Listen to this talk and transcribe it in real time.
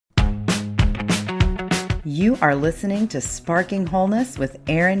You are listening to Sparking Wholeness with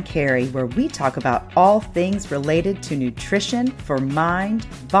Erin Carey, where we talk about all things related to nutrition for mind,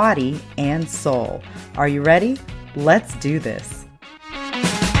 body, and soul. Are you ready? Let's do this.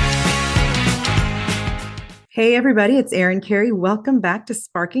 Hey everybody, it's Erin Carey. Welcome back to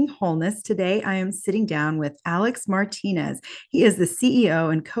Sparking Wholeness. Today I am sitting down with Alex Martinez. He is the CEO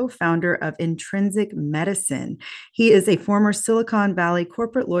and co-founder of Intrinsic Medicine. He is a former Silicon Valley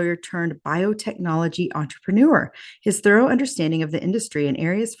corporate lawyer turned biotechnology entrepreneur. His thorough understanding of the industry and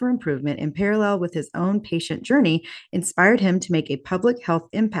areas for improvement in parallel with his own patient journey inspired him to make a public health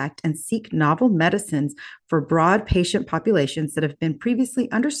impact and seek novel medicines for broad patient populations that have been previously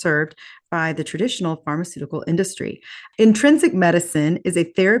underserved by the traditional pharmaceutical industry. Intrinsic Medicine is a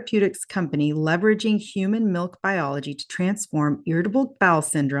therapeutics company leveraging human milk biology to transform irritable bowel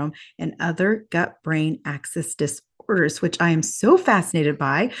syndrome and other gut-brain axis disorders, which I am so fascinated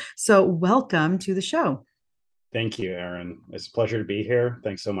by. So welcome to the show. Thank you, Erin. It's a pleasure to be here.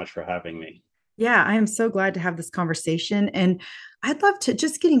 Thanks so much for having me. Yeah, I am so glad to have this conversation. And I'd love to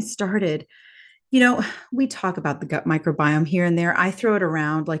just getting started. We talk about the gut microbiome here and there. I throw it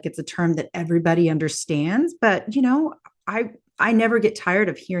around like it's a term that everybody understands, but I never get tired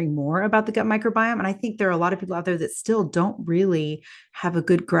of hearing more about the gut microbiome. And I think there are a lot of people out there that still don't really have a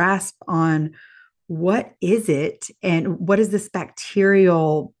good grasp on what is it and what is this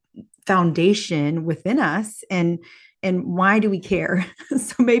bacterial foundation within us and why do we care?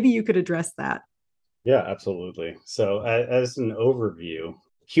 So maybe you could address that. Yeah, absolutely. So as an overview,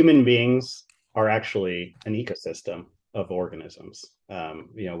 human beings are actually an ecosystem of organisms.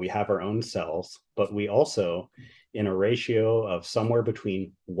 We have our own cells, but we also, in a ratio of somewhere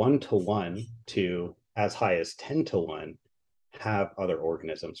between 1:1 to as high as 10:1, have other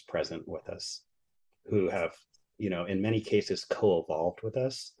organisms present with us who have, in many cases, co-evolved with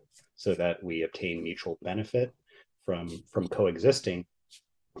us so that we obtain mutual benefit from coexisting.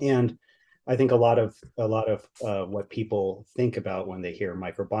 And I think a lot of what people think about when they hear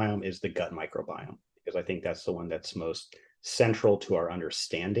microbiome is the gut microbiome, because I think that's the one that's most central to our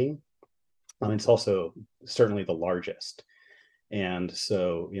understanding. It's also certainly the largest. And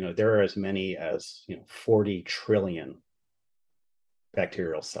so, there are as many as 40 trillion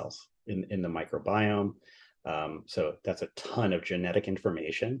bacterial cells in the microbiome. So that's a ton of genetic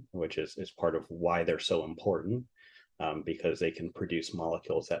information, which is part of why they're so important. Because they can produce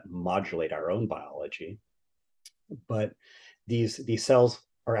molecules that modulate our own biology. But these cells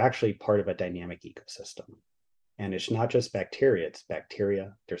are actually part of a dynamic ecosystem. And it's not just bacteria, it's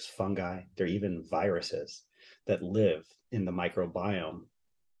bacteria, there's fungi, there are even viruses that live in the microbiome.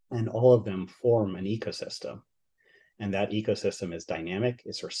 And all of them form an ecosystem. And that ecosystem is dynamic,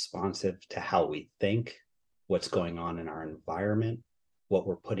 it's responsive to how we think, what's going on in our environment, what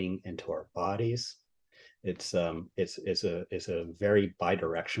we're putting into our bodies. It's a very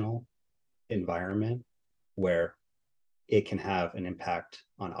bidirectional environment where it can have an impact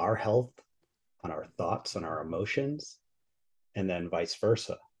on our health, on our thoughts, on our emotions, and then vice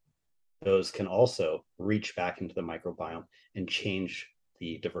versa. Those can also reach back into the microbiome and change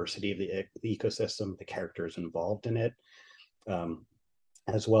the diversity of the ecosystem, the characters involved in it,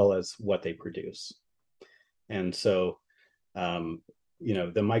 as well as what they produce. And so,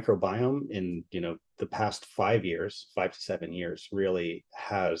 the microbiome in, the past 5 to 7 years really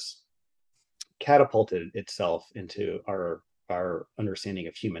has catapulted itself into our understanding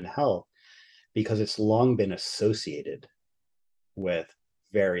of human health because it's long been associated with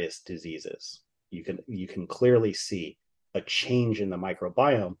various diseases. You can clearly see a change in the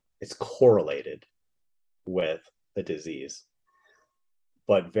microbiome. It's correlated with the disease.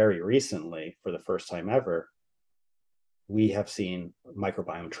 But very recently, for the first time ever, we have seen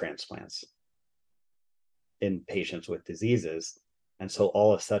microbiome transplants in patients with diseases. And so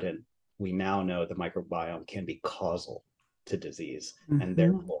all of a sudden, we now know the microbiome can be causal to disease. Mm-hmm. And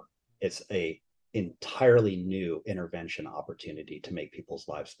therefore, it's a entirely new intervention opportunity to make people's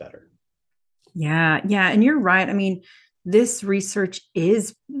lives better. Yeah. And you're right. I mean, this research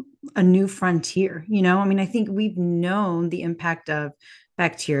is a new frontier. I think we've known the impact of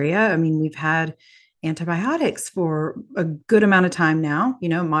bacteria. I mean, we've had antibiotics for a good amount of time now,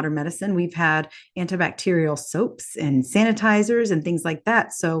 modern medicine. We've had antibacterial soaps and sanitizers and things like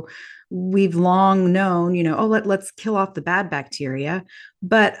that. So we've long known, let's kill off the bad bacteria.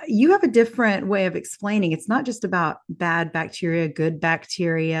 But you have a different way of explaining. It's not just about bad bacteria, good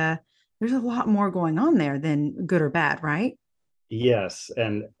bacteria. There's a lot more going on there than good or bad, right? Yes.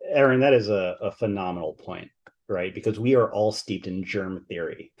 And Erin, that is a phenomenal point, right? Because we are all steeped in germ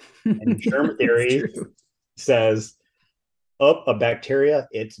theory. And germ theory says oh, a bacteria,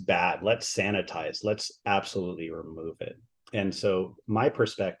 it's bad. Let's sanitize. Let's absolutely remove it. And so my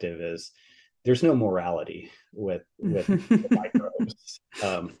perspective is there's no morality with microbes.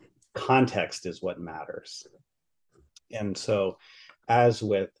 Context is what matters. And so, as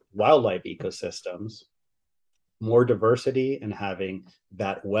with wildlife ecosystems, more diversity and having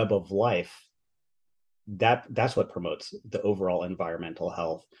that web of life, that's what promotes the overall environmental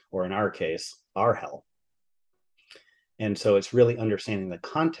health, or in our case, our health. And so it's really understanding the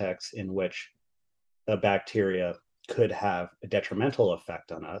context in which a bacteria could have a detrimental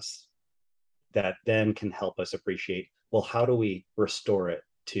effect on us that then can help us appreciate, well, how do we restore it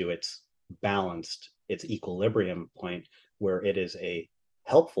to its balanced, its equilibrium point where it is a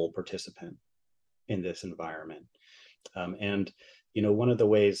helpful participant in this environment. And one of the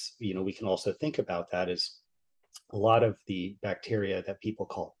ways we can also think about that is a lot of the bacteria that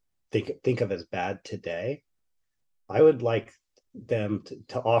people think of as bad today. I would like them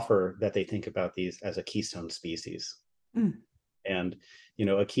to offer that they think about these as a keystone species. Mm. And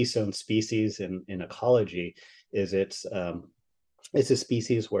a keystone species in ecology is it's a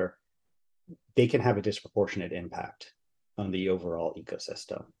species where they can have a disproportionate impact on the overall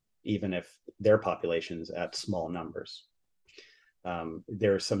ecosystem, even if their population's at small numbers.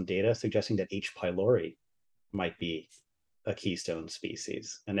 There's some data suggesting that H. pylori might be a keystone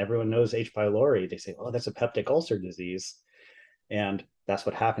species. And everyone knows H. pylori. They say, oh, that's a peptic ulcer disease. And that's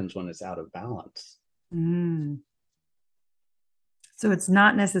what happens when it's out of balance. Mm. So it's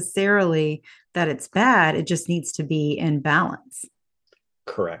not necessarily that it's bad. It just needs to be in balance.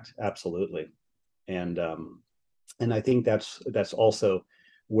 Correct. Absolutely. And I think that's also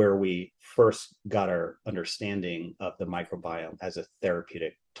where we first got our understanding of the microbiome as a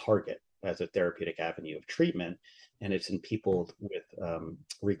therapeutic target, as a therapeutic avenue of treatment. And it's in people with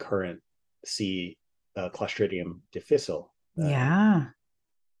recurrent C. Clostridium difficile. Yeah.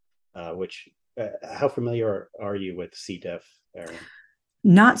 Which, how familiar are you with C. diff, Erin?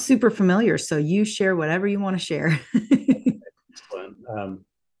 Not super familiar. So you share whatever you want to share. Excellent.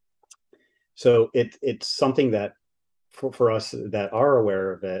 So it's something that for us that are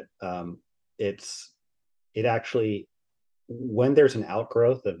aware of it, it actually, when there's an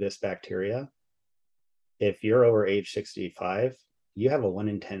outgrowth of this bacteria, if you're over age 65, you have a 1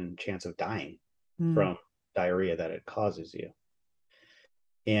 in 10 chance of dying from diarrhea that it causes you.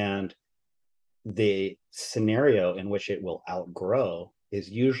 And the scenario in which it will outgrow is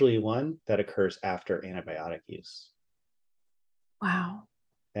usually one that occurs after antibiotic use. Wow.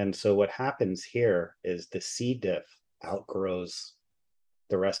 And so what happens here is the C. diff outgrows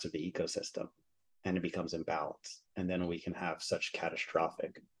the rest of the ecosystem and it becomes imbalanced. And then we can have such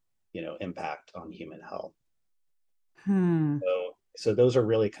catastrophic, impact on human health. So those are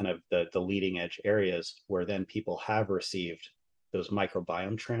really kind of the leading edge areas where then people have received those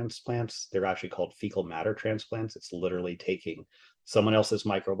microbiome transplants. They're actually called fecal matter transplants. It's literally taking someone else's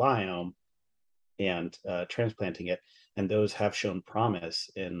microbiome and transplanting it. And those have shown promise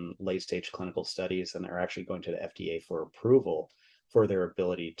in late stage clinical studies and are actually going to the FDA for approval for their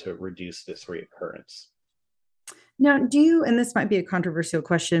ability to reduce this reoccurrence. Now, and this might be a controversial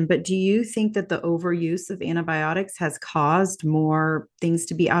question, but do you think that the overuse of antibiotics has caused more things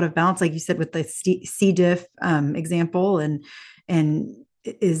to be out of balance? Like you said, with the C. diff example,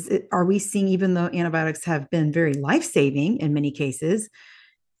 are we seeing, even though antibiotics have been very life-saving in many cases,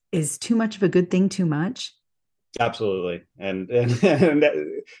 is too much of a good thing too much? Absolutely. And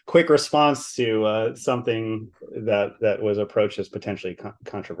that quick response to something that was approached as potentially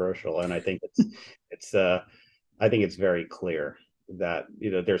controversial. And I think I think it's very clear that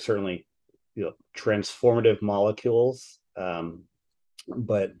there's certainly transformative molecules,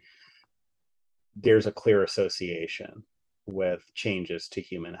 but there's a clear association with changes to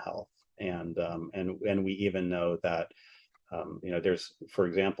human health, and we even know that there's, for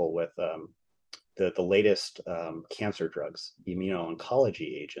example, with the latest cancer drugs,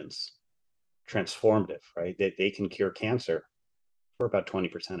 immuno-oncology agents, transformative, right? They can cure cancer for about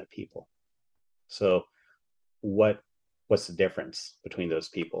 20% of people. So what's the difference between those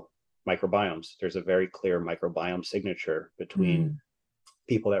people? Microbiomes. There's a very clear microbiome signature between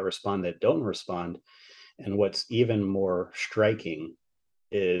people that respond, that don't respond. And what's even more striking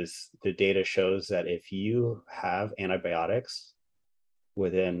is the data shows that if you have antibiotics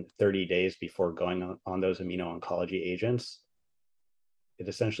within 30 days before going on those immuno-oncology agents, it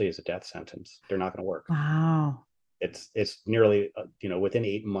essentially is a death sentence. They're not going to work. Wow. It's nearly, within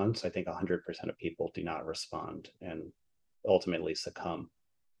 8 months, I think 100% of people do not respond and ultimately succumb.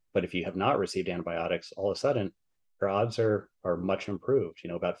 But if you have not received antibiotics, all of a sudden, your odds are much improved,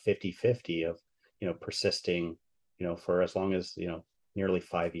 about 50-50 of, persisting, for as long as, nearly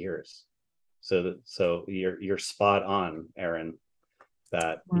 5 years. So you're spot on, Aaron,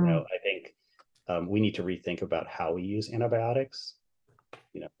 that, Wow. I think we need to rethink about how we use antibiotics,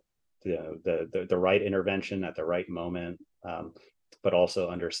 you know, the right intervention at the right moment, but also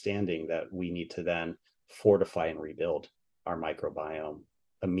understanding that we need to then fortify and rebuild our microbiome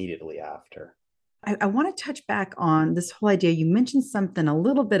immediately after. I want to touch back on this whole idea. You mentioned something a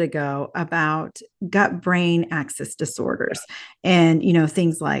little bit ago about gut brain axis disorders and,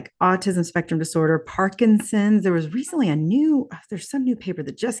 things like autism spectrum disorder, Parkinson's. There was recently there's some new paper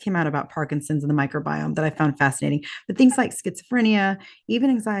that just came out about Parkinson's and the microbiome that I found fascinating. But things like schizophrenia,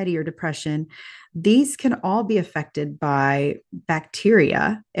 even anxiety or depression, these can all be affected by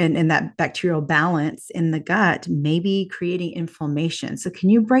bacteria and that bacterial balance in the gut, maybe creating inflammation. So,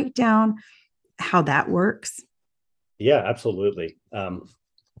 can you break down how that works? Yeah, absolutely.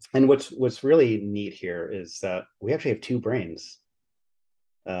 And what's really neat here is that we actually have two brains.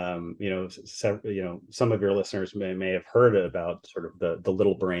 Some of your listeners may have heard about sort of the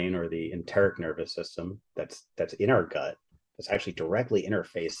little brain or the enteric nervous system that's in our gut, that's actually directly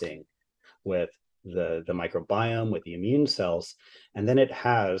interfacing with the microbiome, with the immune cells, and then it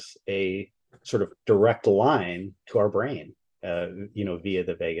has a sort of direct line to our brain, via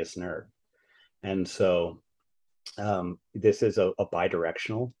the vagus nerve. And so this is a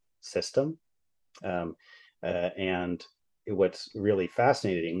bidirectional system. And what's really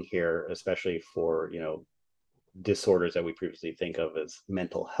fascinating here, especially for, disorders that we previously think of as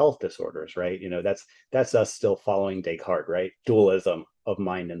mental health disorders, right? That's us still following Descartes, right? Dualism of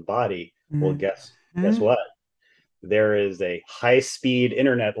mind and body. Well, guess Mm-hmm. what? There is a high speed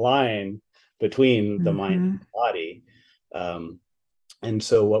internet line between the mind and Mm-hmm. the body. Um, and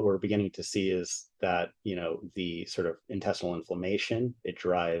so what we're beginning to see is that, the sort of intestinal inflammation, it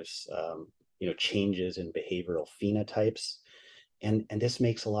drives, changes in behavioral phenotypes. And this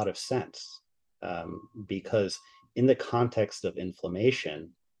makes a lot of sense, because in the context of inflammation,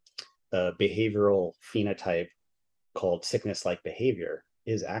 a behavioral phenotype called sickness-like behavior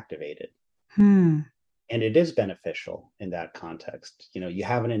is activated. Hmm. And it is beneficial in that context. You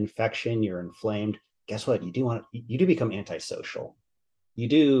have an infection, you're inflamed. Guess what? You do become antisocial. You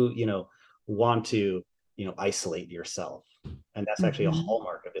do, want to, isolate yourself. And that's actually a Mm-hmm.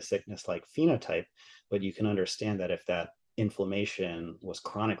 hallmark of a sickness-like phenotype. But you can understand that if that inflammation was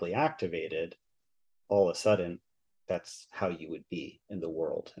chronically activated, all of a sudden, that's how you would be in the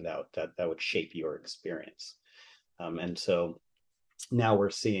world, and that would shape your experience. And so now we're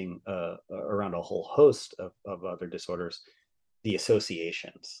seeing, around a whole host of other disorders, the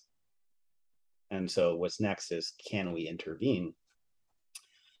associations. And so what's next is, can we intervene?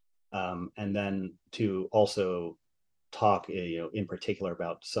 And then to also talk, in particular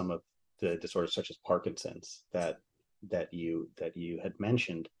about some of the disorders such as Parkinson's that you had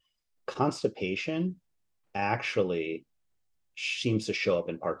mentioned. Constipation actually seems to show up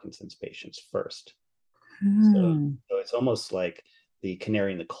in Parkinson's patients first. So, Hmm. so it's almost like the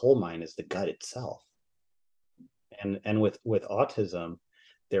canary in the coal mine is the gut itself. And with autism,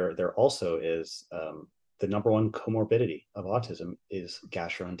 there also is, the number one comorbidity of autism is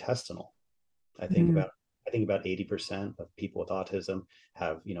gastrointestinal. I think Hmm. about I think about 80% of people with autism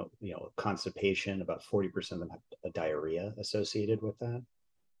have, constipation. About 40% of them have a diarrhea associated with that.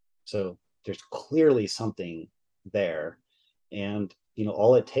 So there's clearly something there. And,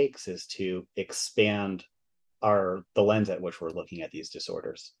 all it takes is to expand the lens at which we're looking at these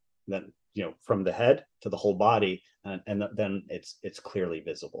disorders. Then, from the head to the whole body, and then it's clearly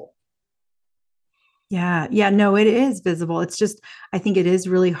visible. Yeah. Yeah. No, it is visible. It's just, I think it is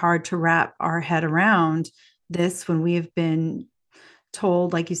really hard to wrap our head around this when we have been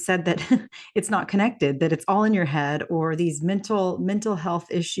told, like you said, that it's not connected, that it's all in your head, or these mental health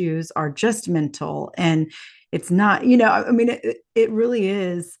issues are just mental. And it's not, I mean, it really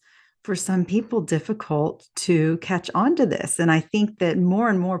is for some people difficult to catch on to this. And I think that more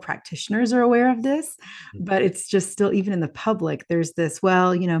and more practitioners are aware of this, but it's just still, even in the public, there's this,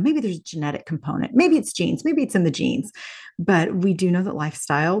 well, maybe there's a genetic component, maybe it's genes, maybe it's in the genes, but we do know that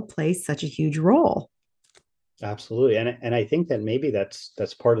lifestyle plays such a huge role. Absolutely. And I think that maybe that's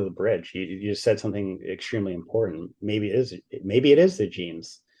part of the bridge. You said something extremely important. Maybe it is the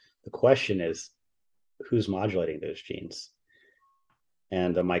genes. The question is, who's modulating those genes?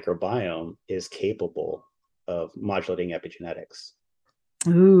 And the microbiome is capable of modulating epigenetics.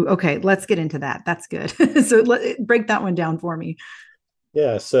 Ooh, okay. Let's get into that. That's good. So break that one down for me.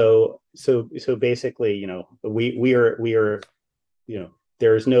 Yeah. So basically, we are,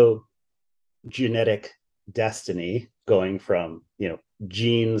 there is no genetic destiny going from,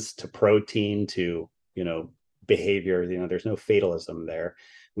 genes to protein to, behavior. There's no fatalism there.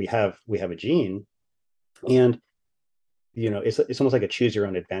 We have a gene, and it's almost like a choose your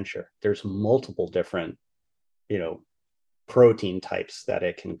own adventure. There's multiple different you know protein types that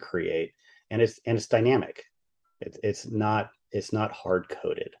it can create, and it's dynamic. It's not hard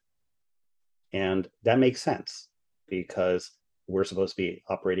coded, and that makes sense because we're supposed to be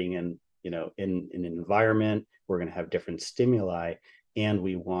operating in an environment. We're going to have different stimuli, and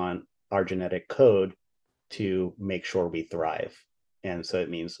we want our genetic code to make sure we thrive. And so it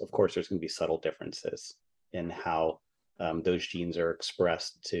means, of course, there's going to be subtle differences in how those genes are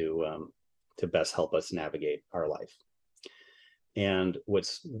expressed to best help us navigate our life. And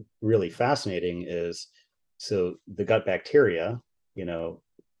what's really fascinating is, so the gut bacteria,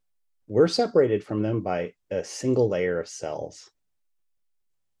 we're separated from them by a single layer of cells,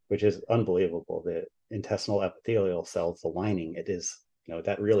 which is unbelievable. The intestinal epithelial cells, the lining, it is,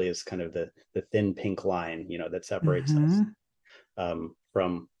 that really is kind of the thin pink line, that separates us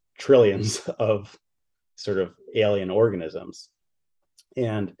from trillions of sort of alien organisms.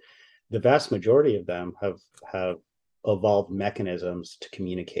 And the vast majority of them have evolved mechanisms to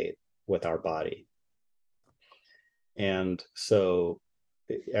communicate with our body. And so,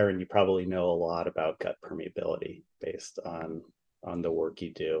 Aaron, you probably know a lot about gut permeability based on the work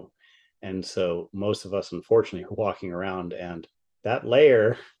you do. And so most of us, unfortunately, are walking around, and that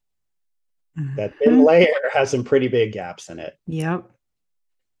layer, that thin layer, has some pretty big gaps in it. Yep.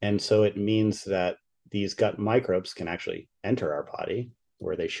 And so it means that these gut microbes can actually enter our body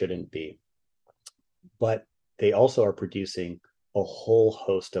where they shouldn't be. But they also are producing a whole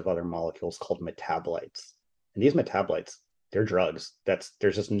host of other molecules called metabolites. And these metabolites, they're drugs.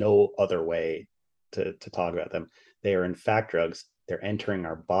 There's just no other way to talk about them. They are in fact drugs. They're entering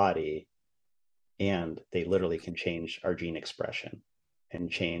our body, and they literally can change our gene expression and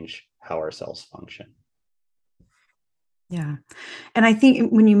change how our cells function. Yeah. And I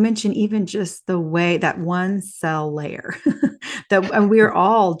think when you mention even just the way that one cell layer that we're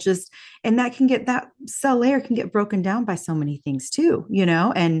all just, and that cell layer can get broken down by so many things too,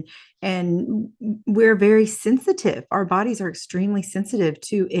 and we're very sensitive. Our bodies are extremely sensitive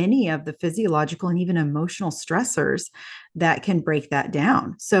to any of the physiological and even emotional stressors that can break that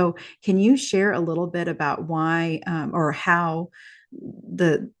down. So can you share a little bit about why or how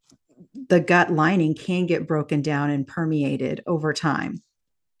the gut lining can get broken down and permeated over time?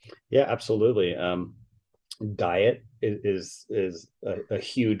 Yeah, absolutely. Diet is a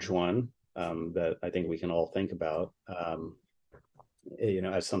huge one that I think we can all think about.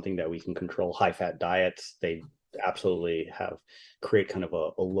 As something that we can control. High fat diets, they absolutely create kind of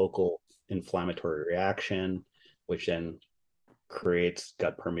a local inflammatory reaction, which then creates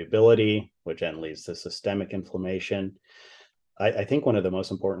gut permeability, which then leads to systemic inflammation. I think one of the most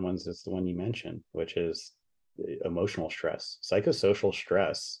important ones is the one you mentioned, which is emotional stress. Psychosocial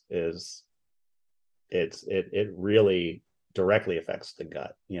stress it really directly affects the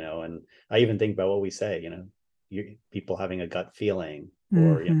gut, and I even think about what we say, people having a gut feeling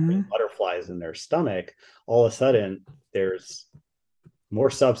or butterflies in their stomach. All of a sudden there's more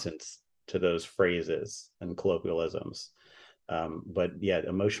substance to those phrases and colloquialisms. But yeah,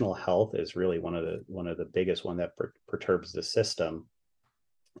 emotional health is really one of the biggest one that perturbs the system.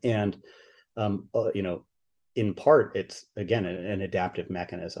 And in part, it's again an adaptive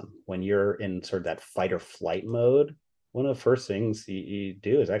mechanism. When you're in sort of that fight or flight mode, one of the first things you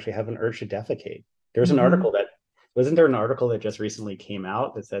do is actually have an urge to defecate. There's an article that wasn't there an article that just recently came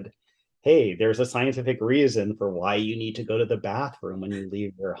out that said, hey, there's a scientific reason for why you need to go to the bathroom when you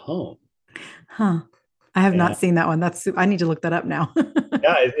leave your home. I have not seen that one. I need to look that up now.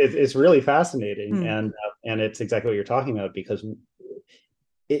 Yeah, it's really fascinating, and it's exactly what you're talking about, because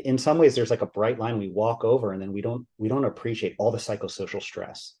in some ways there's like a bright line we walk over, and then we don't appreciate all the psychosocial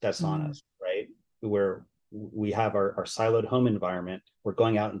stress that's on us, right? Where we have our siloed home environment, we're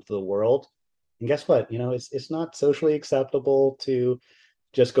going out into the world, and guess what? It's not socially acceptable to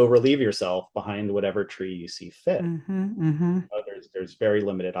just go relieve yourself behind whatever tree you see fit. There's very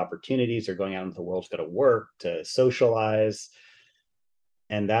limited opportunities. They're going out into the world to go to work, to socialize.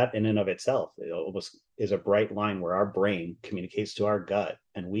 And that in and of itself, it almost is a bright line where our brain communicates to our gut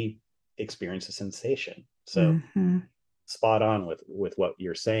and we experience a sensation. So spot on with what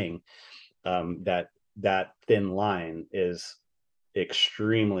you're saying, that thin line is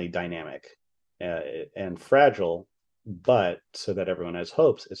extremely dynamic and fragile. But so that everyone has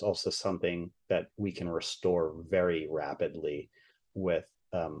hopes, is also something that we can restore very rapidly with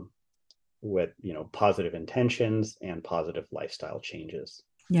positive intentions and positive lifestyle changes.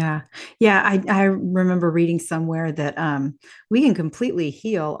 Yeah. Yeah. I remember reading somewhere that we can completely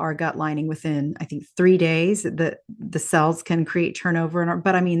heal our gut lining within, I think, 3 days. The cells can create turnover in our,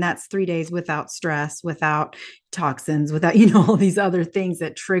 but I mean, that's 3 days without stress, without toxins, without, all these other things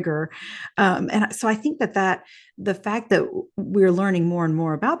that trigger. And so I think that the fact that we're learning more and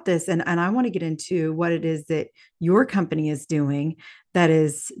more about this, and I want to get into what it is that your company is doing that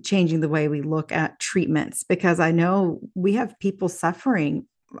is changing the way we look at treatments, because I know we have people suffering,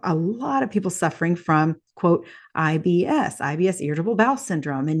 a lot of people suffering from, quote, IBS, irritable bowel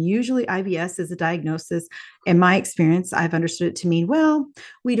syndrome. And usually IBS is a diagnosis. In my experience, I've understood it to mean, well,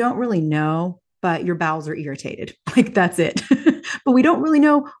 we don't really know, but your bowels are irritated. Like that's it. But we don't really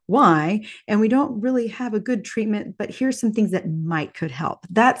know why. And we don't really have a good treatment, but here's some things that might could help.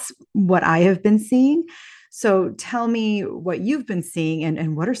 That's what I have been seeing. So tell me what you've been seeing,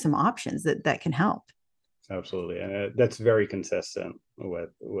 and what are some options that can help? Absolutely, and that's very consistent with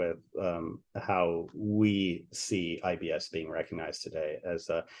how we see IBS being recognized today as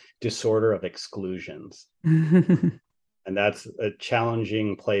a disorder of exclusions, and that's a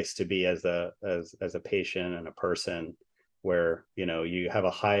challenging place to be as a patient and a person, where you have a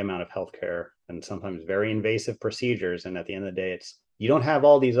high amount of healthcare and sometimes very invasive procedures, and at the end of the day, it's you don't have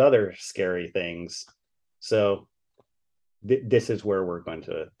all these other scary things, so this is where we're going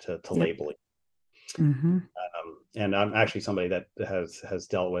to Yep. label it. Mm-hmm. And I'm actually somebody that has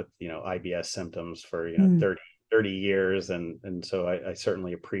dealt with IBS symptoms for Mm. 30 years, and so I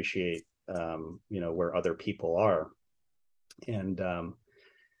certainly appreciate where other people are, and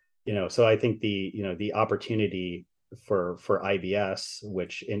so I think the opportunity for IBS,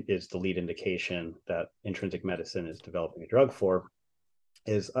 which is the lead indication that Intrinsic Medicine is developing a drug for,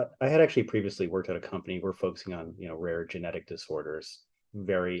 is I had actually previously worked at a company. We're focusing on rare genetic disorders,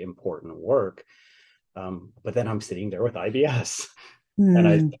 very important work. But then I'm sitting there with IBS,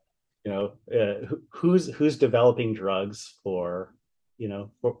 and Mm. who's developing drugs for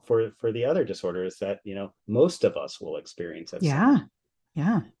for the other disorders that most of us will experience at some. Yeah.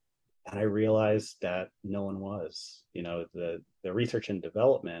 Yeah. And I realized that no one was. The research and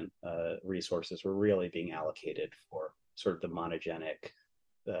development resources were really being allocated for sort of the monogenic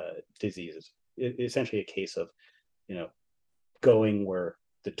diseases. Essentially, a case of you know going where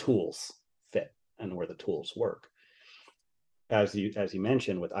the tools fit and where the tools work. As you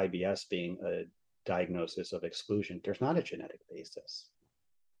mentioned, with IBS being a diagnosis of exclusion, there's not a genetic basis.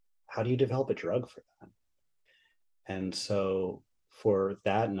 How do you develop a drug for that? And so for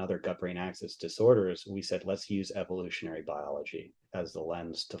that and other gut brain axis disorders, we said let's use evolutionary biology as the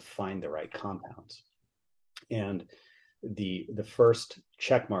lens to find the right compounds. And the first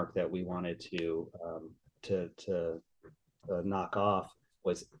check mark that we wanted to knock off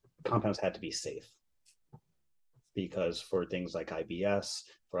was compounds had to be safe, because for things like IBS,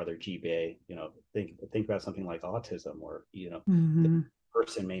 for other GBA, think about something like autism, where the Mm-hmm.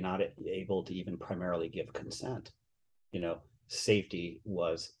 person may not be able to even primarily give consent. Safety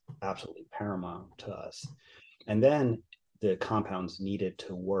was absolutely paramount to us, and then the compounds needed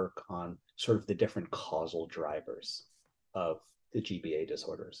to work on sort of the different causal drivers of the GBA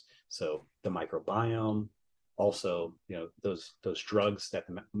disorders. So the microbiome, also those drugs that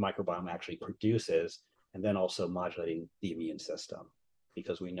the microbiome actually produces, and then also modulating the immune system,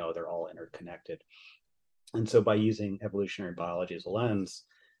 because we know they're all interconnected. And so by using evolutionary biology as a lens,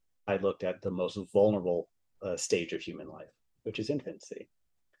 I looked at the most vulnerable stage of human life, which is infancy.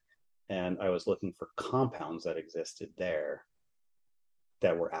 And I was looking for compounds that existed there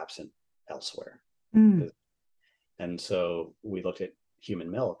that were absent elsewhere. Mm. And so we looked at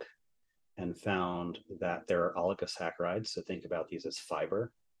human milk and found that there are oligosaccharides. So think about these as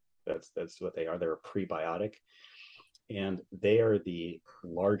fiber. That's what they are. They're a prebiotic, and they are the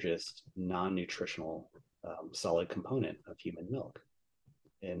largest non-nutritional solid component of human milk.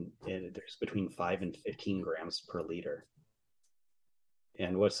 And there's between 5 and 15 grams per liter.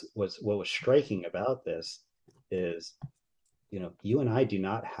 And what was striking about this is, you and I do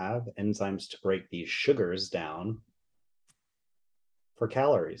not have enzymes to break these sugars down for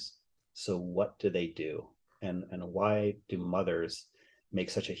calories. So what do they do? And why do mothers make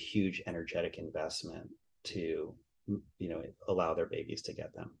such a huge energetic investment to allow their babies to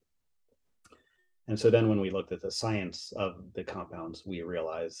get them? And so then when we looked at the science of the compounds, we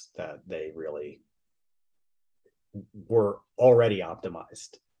realized that they really were already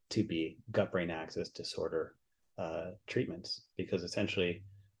optimized to be gut brain axis disorder treatments, because essentially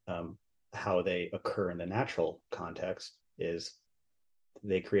how they occur in the natural context is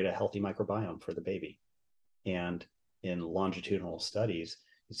they create a healthy microbiome for the baby. And in longitudinal studies,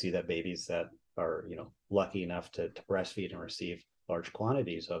 you see that babies that are lucky enough to breastfeed and receive large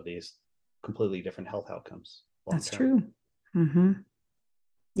quantities of these completely different health outcomes long That's term. true. Hmm.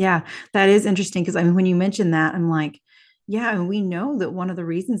 Yeah, that is interesting because I mean, when you mentioned that, I'm like, yeah, and we know that one of the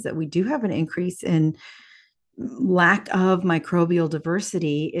reasons that we do have an increase in lack of microbial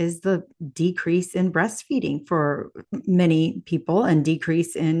diversity is the decrease in breastfeeding for many people, and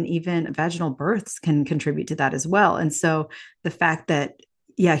decrease in even vaginal births can contribute to that as well. And so the fact that,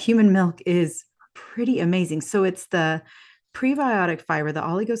 yeah, human milk is pretty amazing. So it's the prebiotic fiber, the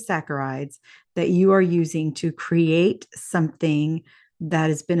oligosaccharides that you are using to create something that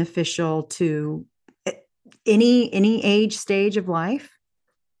is beneficial to any age stage of life.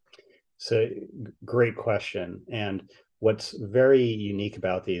 So great question. And what's very unique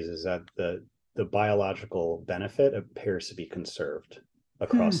about these is that the biological benefit appears to be conserved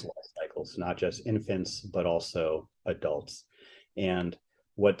across Hmm. life cycles, not just infants, but also adults. And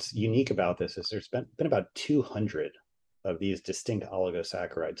what's unique about this is there's been about 200 of these distinct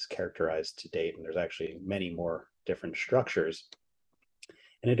oligosaccharides characterized to date, and there's actually many more different structures.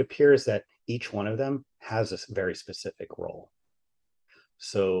 And it appears that each one of them has a very specific role.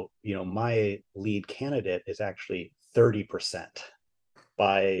 So, my lead candidate is actually 30%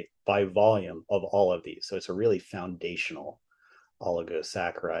 by volume of all of these. So it's a really foundational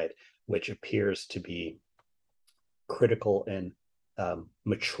oligosaccharide, which appears to be critical in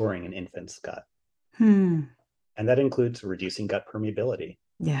maturing an infant's gut. Hmm. And that includes reducing gut permeability,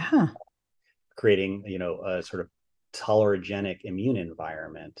 Yeah. creating, a sort of tolerogenic immune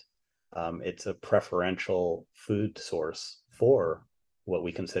environment. It's a preferential food source for what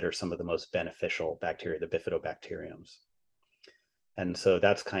we consider some of the most beneficial bacteria, the bifidobacteriums. And so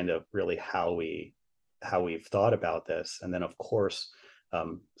that's kind of really how we've thought about this. And then, of course,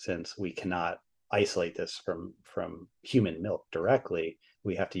 since we cannot isolate this from human milk directly,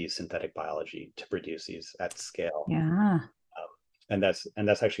 we have to use synthetic biology to produce these at scale. Yeah. And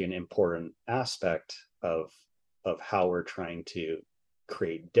that's actually an important aspect of how we're trying to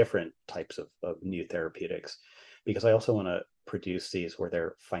create different types of new therapeutics, because I also want to produce these where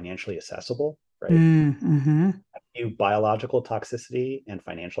they're financially accessible, right? Mm-hmm. View biological toxicity and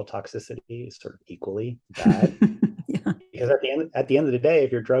financial toxicity sort of equally bad, Yeah. because at the end of the day,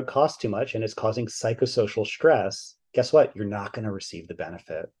 if your drug costs too much and it's causing psychosocial stress, guess what? You're not going to receive the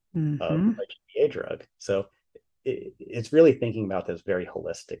benefit of Mm-hmm. a GPA drug. So it's really thinking about this very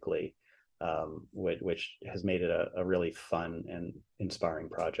holistically, which has made it a really fun and inspiring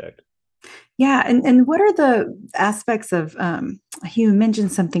project. Yeah. And what are the aspects of you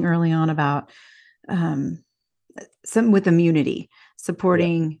mentioned something early on about um some with immunity, Yeah,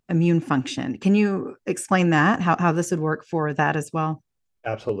 supporting immune function. Can you explain that, how this would work for that as well?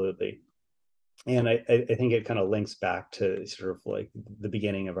 absolutely. And I think it kind of links back to sort of like the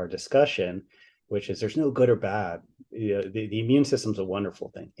beginning of our discussion, which is there's no good or bad. The immune system's a wonderful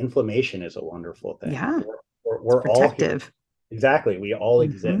thing. Inflammation is a wonderful thing. Yeah, it's We're all here. protective. Exactly. We all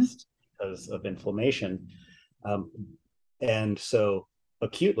Mm-hmm. exist because of inflammation. Um, and so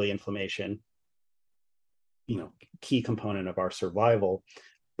acutely inflammation, key component of our survival,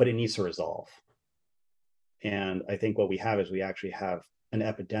 but it needs to resolve. And I think what we have is we actually have an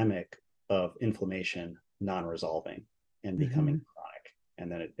epidemic of inflammation non-resolving and becoming Mm-hmm. chronic.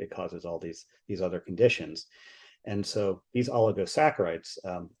 And then it causes all these other conditions. And so these oligosaccharides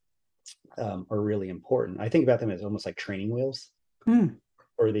are really important. I think about them as almost like training wheels Mm.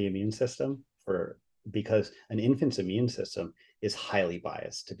 for the immune system, because an infant's immune system is highly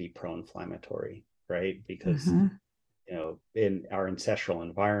biased to be pro-inflammatory, right? Because Mm-hmm. in our ancestral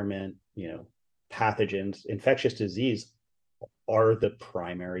environment, pathogens, infectious disease are the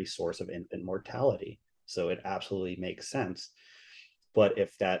primary source of infant mortality. So it absolutely makes sense. But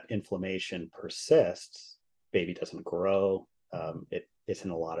if that inflammation persists, baby doesn't grow. It's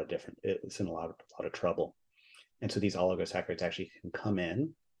in a lot of trouble. And so these oligosaccharides actually can come in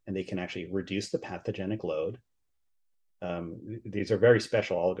and they can actually reduce the pathogenic load. These are very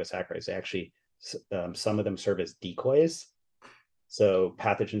special oligosaccharides. They actually, some of them serve as decoys. So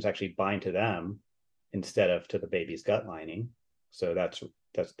pathogens actually bind to them instead of to the baby's gut lining. So that's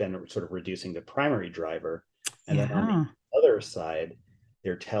then sort of reducing the primary driver. And then on the Yeah. other side,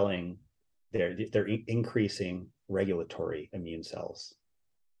 they're telling they're increasing regulatory immune cells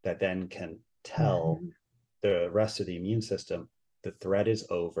that then can tell Mm-hmm. the rest of the immune system the threat is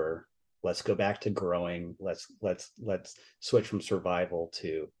over. Let's go back to growing. Let's switch from survival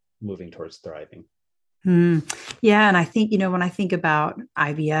to moving towards thriving. Mm. Yeah. And I think, when I think about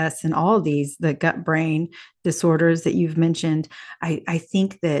IBS and all of these, the gut brain disorders that you've mentioned, I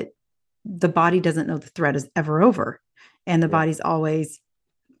think that the body doesn't know the threat is ever over. And the Yeah. body's always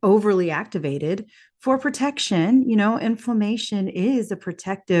overly activated for protection. Inflammation is a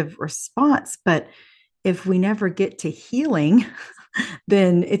protective response, but if we never get to healing,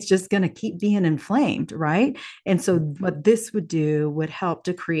 then it's just going to keep being inflamed, right? And so, what this would do would help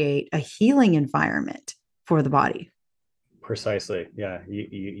to create a healing environment for the body. Precisely. Yeah,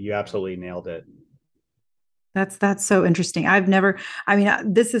 you absolutely nailed it. That's so interesting. I've never, I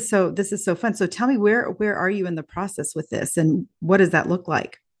mean, this is so fun. So tell me, where are you in the process with this, and what does that look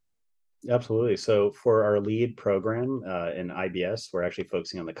like? Absolutely. So for our lead program in IBS, we're actually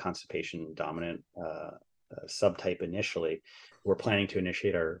focusing on the constipation dominant subtype initially. We're planning to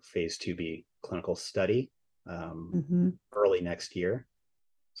initiate our phase 2B clinical study Mm-hmm. early next year.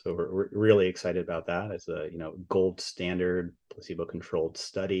 So we're really excited about that. It's a gold standard placebo-controlled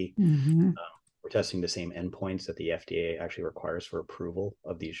study. Mm-hmm. We're testing the same endpoints that the FDA actually requires for approval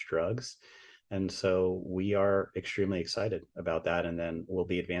of these drugs. And so we are extremely excited about that. And then we'll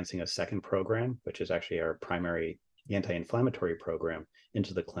be advancing a second program, which is actually our primary anti-inflammatory program,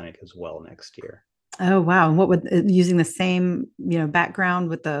 into the clinic as well next year. Oh, wow. And what would, using the same, background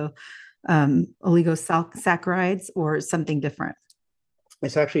with the oligosaccharides or something different?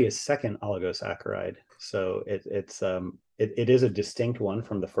 It's actually a second oligosaccharide. So it is a distinct one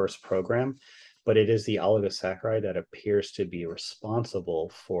from the first program, but it is the oligosaccharide that appears to be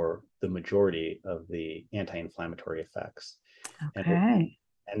responsible for the majority of the anti-inflammatory effects. And Okay.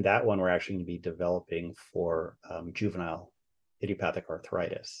 and that one we're actually going to be developing for juvenile idiopathic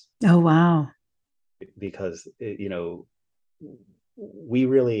arthritis, Oh, wow. because we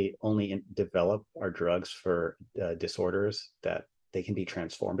really only develop our drugs for disorders that they can be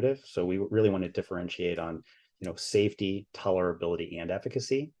transformative. So we really want to differentiate on safety, tolerability, and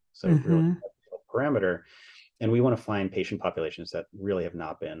efficacy. So really Mm-hmm. parameter, and we want to find patient populations that really have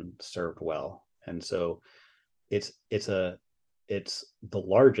not been served well. And so it's it's a it's the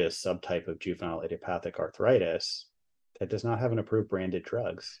largest subtype of juvenile idiopathic arthritis that does not have an approved branded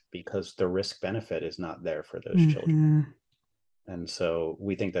drugs because the risk benefit is not there for those children. Mm-hmm. And so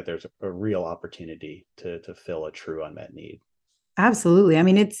we think that there's a real opportunity to fill a true unmet need. Absolutely. I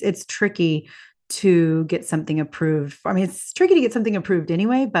mean, it's tricky to get something approved. I mean, it's tricky to get something approved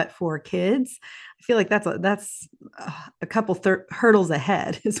anyway, but for kids, I feel like that's a couple hurdles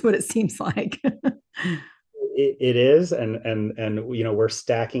ahead is what it seems like. It is, and we're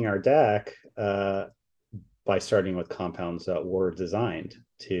stacking our deck by starting with compounds that were designed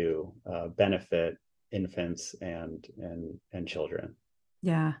to benefit infants and children.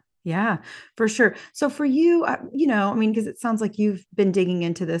 Yeah. Yeah, for sure. So for you, I mean, because it sounds like you've been digging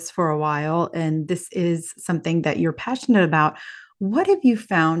into this for a while and this is something that you're passionate about. What have you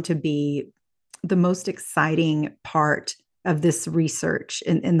found to be the most exciting part of this research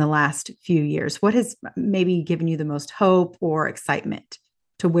in the last few years? What has maybe given you the most hope or excitement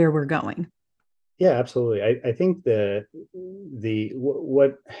to where we're going? Yeah, absolutely. I think the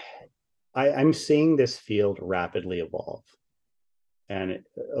what I'm seeing this field rapidly evolve and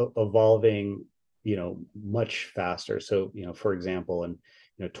evolving, much faster. So, for example, in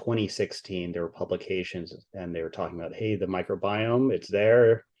 2016, there were publications and they were talking about, hey, the microbiome, it's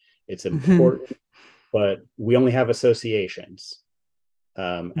there, it's Mm-hmm. important, but we only have associations.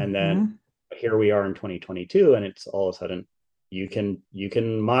 And then Mm-hmm. here we are in 2022, and it's all of a sudden you can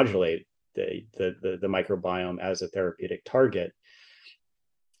modulate the microbiome as a therapeutic target.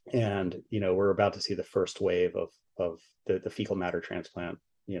 And we're about to see the first wave of the fecal matter transplant,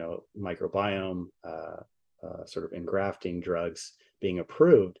 microbiome sort of engrafting drugs being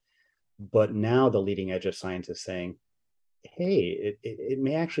approved. But now the leading edge of science is saying, hey, it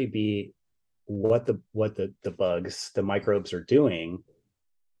may actually be what the bugs, the microbes are doing,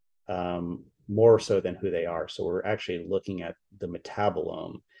 more so than who they are. So we're actually looking at the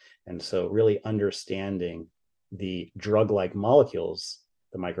metabolome, and so really understanding the drug-like molecules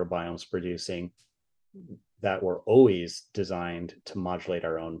the microbiome's producing that were always designed to modulate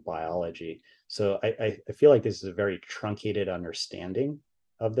our own biology. So I feel like this is a very truncated understanding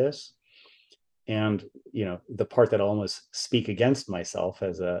of this. And the part that I almost speak against myself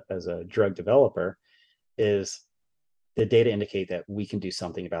as a drug developer is the data indicate that we can do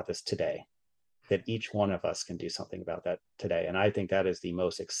something about this today, that each one of us can do something about that today. And I think that is the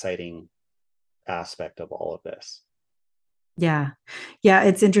most exciting aspect of all of this. Yeah. Yeah.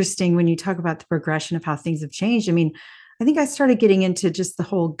 It's interesting when you talk about the progression of how things have changed. I mean, I think I started getting into just the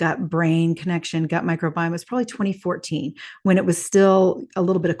whole gut brain connection, gut microbiome. It was probably 2014 when it was still a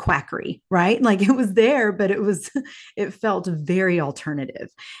little bit of quackery, right? Like it was there, but it felt very alternative.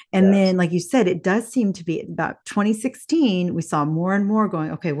 And Yes. then, like you said, it does seem to be about 2016, we saw more and more going,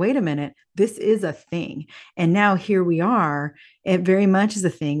 okay, wait a minute, this is a thing. And now here we are. It very much is a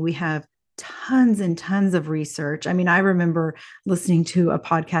thing. We have tons and tons of research. I mean, I remember listening to a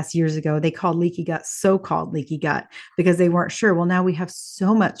podcast years ago. They called leaky gut so-called leaky gut because they weren't sure. Well, now we have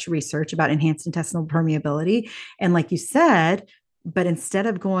so much research about enhanced intestinal permeability. And like you said, but instead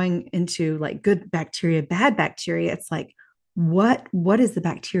of going into like good bacteria, bad bacteria, it's like, what is the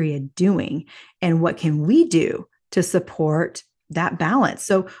bacteria doing? And what can we do to support that balance?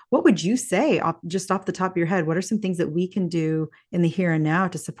 So, what would you say, just off the top of your head? What are some things that we can do in the here and now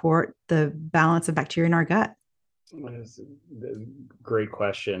to support the balance of bacteria in our gut? It's a great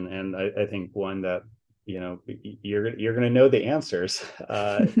question, and I think one that you're going to know the answers.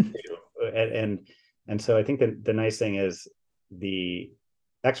 And so I think that the nice thing is the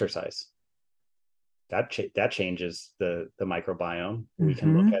exercise that changes the microbiome. We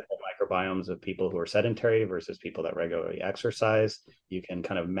can look Mm-hmm. at the microbiomes of people who are sedentary versus people that regularly exercise. You can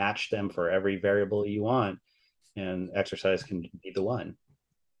kind of match them for every variable you want, and exercise can be the one.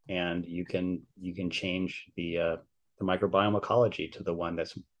 And you can change the microbiome ecology to the one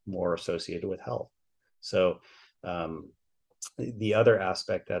that's more associated with health. So um, the other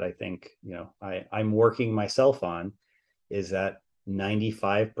aspect that I think I'm working myself on is that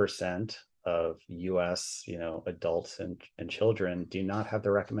 95% of US adults and children do not have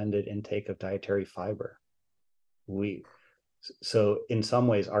the recommended intake of dietary fiber. We So in some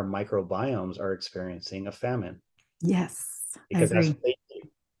ways our microbiomes are experiencing a famine Yes, I because that's agree. what they do.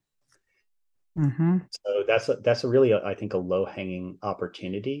 Mm-hmm. So that's a really I think a low hanging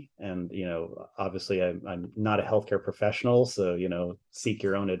opportunity. And obviously I'm not a healthcare professional, so seek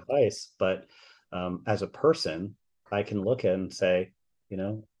your own advice. But as a person, I can look at and say, you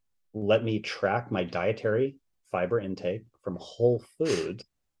know let me track my dietary fiber intake from whole foods.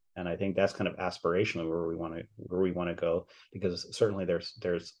 And I think that's kind of aspirationally where we want to go, because certainly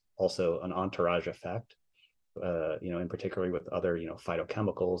there's also an entourage effect, in particular with other,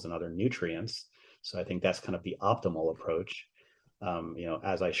 phytochemicals and other nutrients. So I think that's kind of the optimal approach,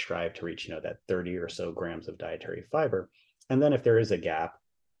 as I strive to reach, that 30 or so grams of dietary fiber. And then if there is a gap,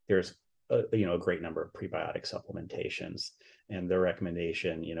 there's a great number of prebiotic supplementations. And the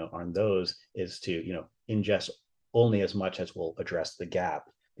recommendation, on those is to, ingest only as much as will address the gap,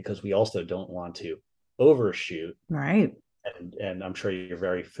 because we also don't want to overshoot. Right. And I'm sure you're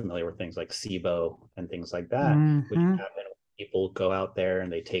very familiar with things like SIBO and things like that, which Mm-hmm. happen when people go out there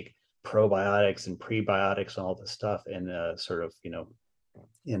and they take probiotics and prebiotics and all this stuff in a sort of,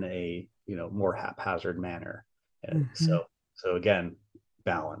 in a, more haphazard manner. Mm-hmm. So again,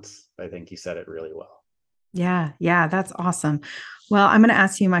 balance. I think you said it really well. Yeah, yeah, that's awesome. Well, I'm going to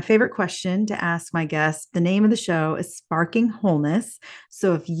ask you my favorite question to ask my guests. The name of the show is Sparking Wholeness.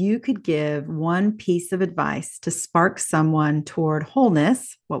 So, if you could give one piece of advice to spark someone toward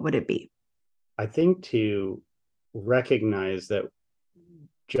wholeness, what would it be? I think to recognize that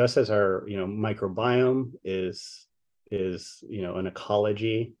just as our, microbiome is an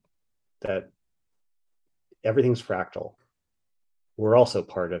ecology, that everything's fractal. We're also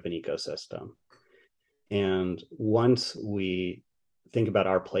part of an ecosystem. And once we think about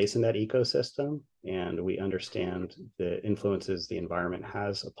our place in that ecosystem and we understand the influences the environment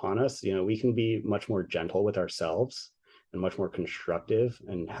has upon us, we can be much more gentle with ourselves and much more constructive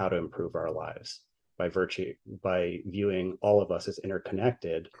in how to improve our lives by viewing all of us as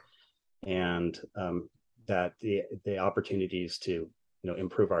interconnected. And that the opportunities to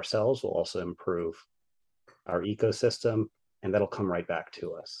improve ourselves will also improve our ecosystem, and that'll come right back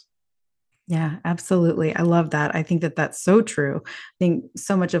to us. Yeah, absolutely. I love that. I think that that's so true. I think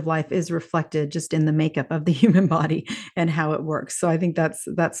so much of life is reflected just in the makeup of the human body and how it works. So I think that's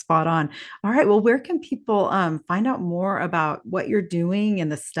spot on. All right. Well, where can people find out more about what you're doing and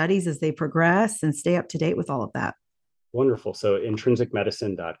the studies as they progress and stay up to date with all of that? Wonderful. So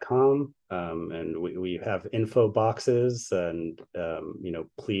intrinsicmedicine.com, and we have info boxes, and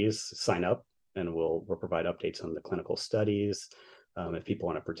please sign up, and we'll provide updates on the clinical studies, if people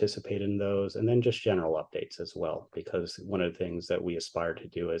want to participate in those, and then just general updates as well, because one of the things that we aspire to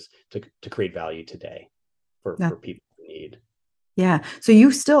do is to create value today for That, people who need. yeah. So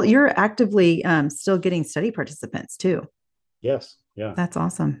you're actively still getting study participants too. Yes. Yeah. That's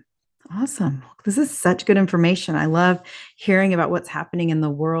awesome. Awesome. This is such good information. I love hearing about what's happening in the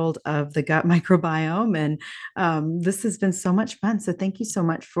world of the gut microbiome, and this has been so much fun. So thank you so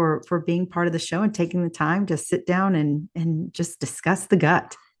much for being part of the show and taking the time to sit down and just discuss the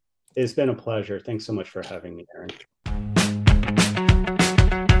gut. It's been a pleasure. Thanks so much for having me, Erin.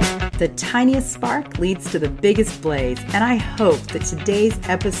 The tiniest spark leads to the biggest blaze, and I hope that today's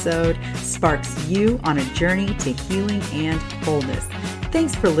episode sparks you on a journey to healing and wholeness.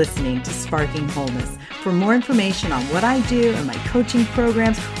 Thanks for listening to Sparking Wholeness. For more information on what I do and my coaching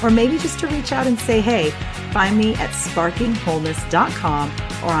programs, or maybe just to reach out and say hey, find me at sparkingwholeness.com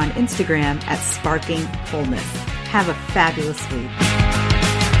or on Instagram at sparkingwholeness. Have a fabulous week.